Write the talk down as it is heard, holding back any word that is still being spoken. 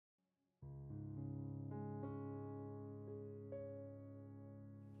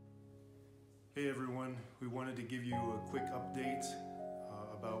Hey everyone, we wanted to give you a quick update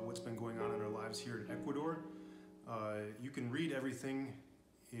about what's been going on in our lives here in Ecuador. You can read everything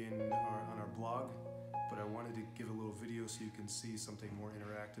on our blog, but I wanted to give a little video so you can see something more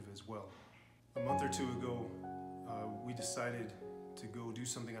interactive as well. A month or two ago, we decided to go do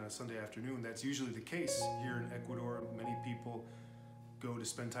something on a Sunday afternoon. That's usually the case here in Ecuador. Many people go to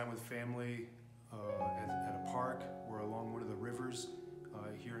spend time with family at a park or along one of the rivers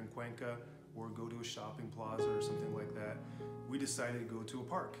here in Cuenca, or go to a shopping plaza or something like that. We decided to go to a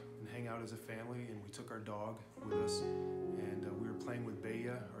park and hang out as a family, and we took our dog with us, and we were playing with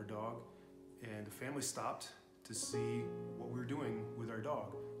Bella, our dog, and the family stopped to see what we were doing with our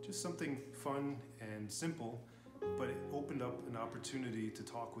dog. Just something fun and simple, but it opened up an opportunity to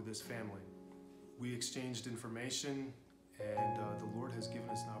talk with this family. We exchanged information, and the Lord has given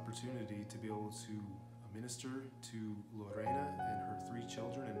us an opportunity to be able to minister to Lorena and her 3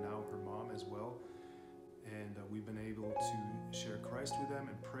 children, and now her mom as well. And we've been able to share Christ with them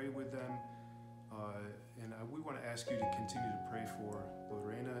and pray with them. We want to ask you to continue to pray for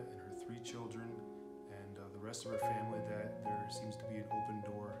Lorena and her 3 children and the rest of her family, that there seems to be an open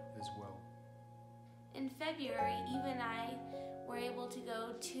door as well. In February, Eva and I were able to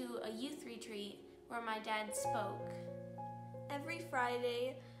go to a youth retreat where my dad spoke. Every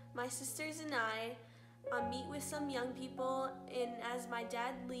Friday, my sisters and I meet with some young people, and as my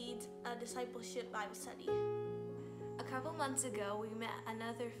dad leads a discipleship Bible study. A couple months ago, we met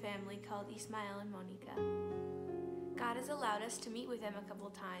another family called Ismael and Monica. God has allowed us to meet with them a couple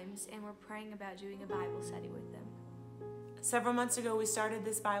times, and we're praying about doing a Bible study with them. Several months ago, we started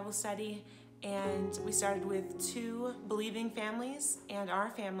this Bible study, and we started with 2 believing families and our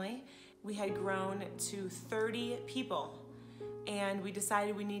family. We had grown to 30 people. And we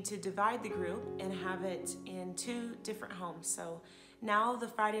decided we need to divide the group and have it in 2 different homes. So now the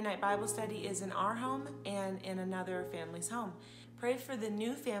Friday night Bible study is in our home and in another family's home. Pray for the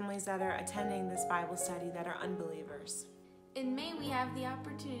new families that are attending this Bible study that are unbelievers. In May, we have the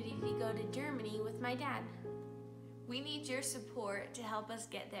opportunity to go to Germany with my dad. We need your support to help us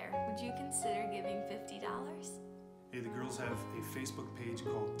get there. Would you consider giving $50? Hey, the girls have a Facebook page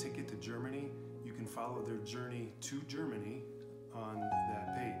called Ticket to Germany. You can follow their journey to Germany on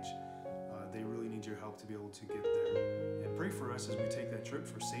that page. They really need your help to be able to get there. And pray for us as we take that trip,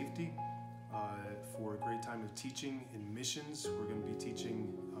 for safety, for a great time of teaching in missions. We're going to be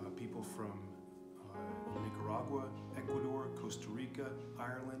teaching people from Nicaragua, Ecuador, Costa Rica,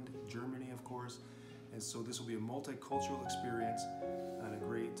 Ireland, Germany, of course. And so this will be a multicultural experience and a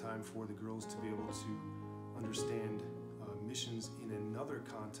great time for the girls to be able to understand missions in another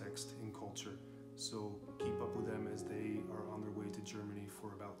context in culture. So keep up with them as they are on their way to Germany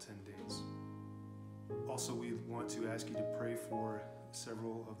for about 10 days. Also, we want to ask you to pray for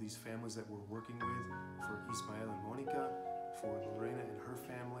several of these families that we're working with, for Ismael and Monica, for Lorena and her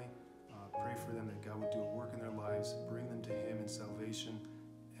family. Pray for them that God would do a work in their lives, bring them to Him in salvation,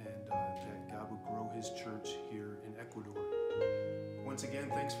 and that God would grow His church here in Ecuador. Once again,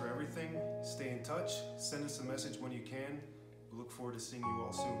 thanks for everything. Stay in touch. Send us a message when you can. We look forward to seeing you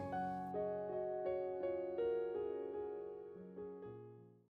all soon.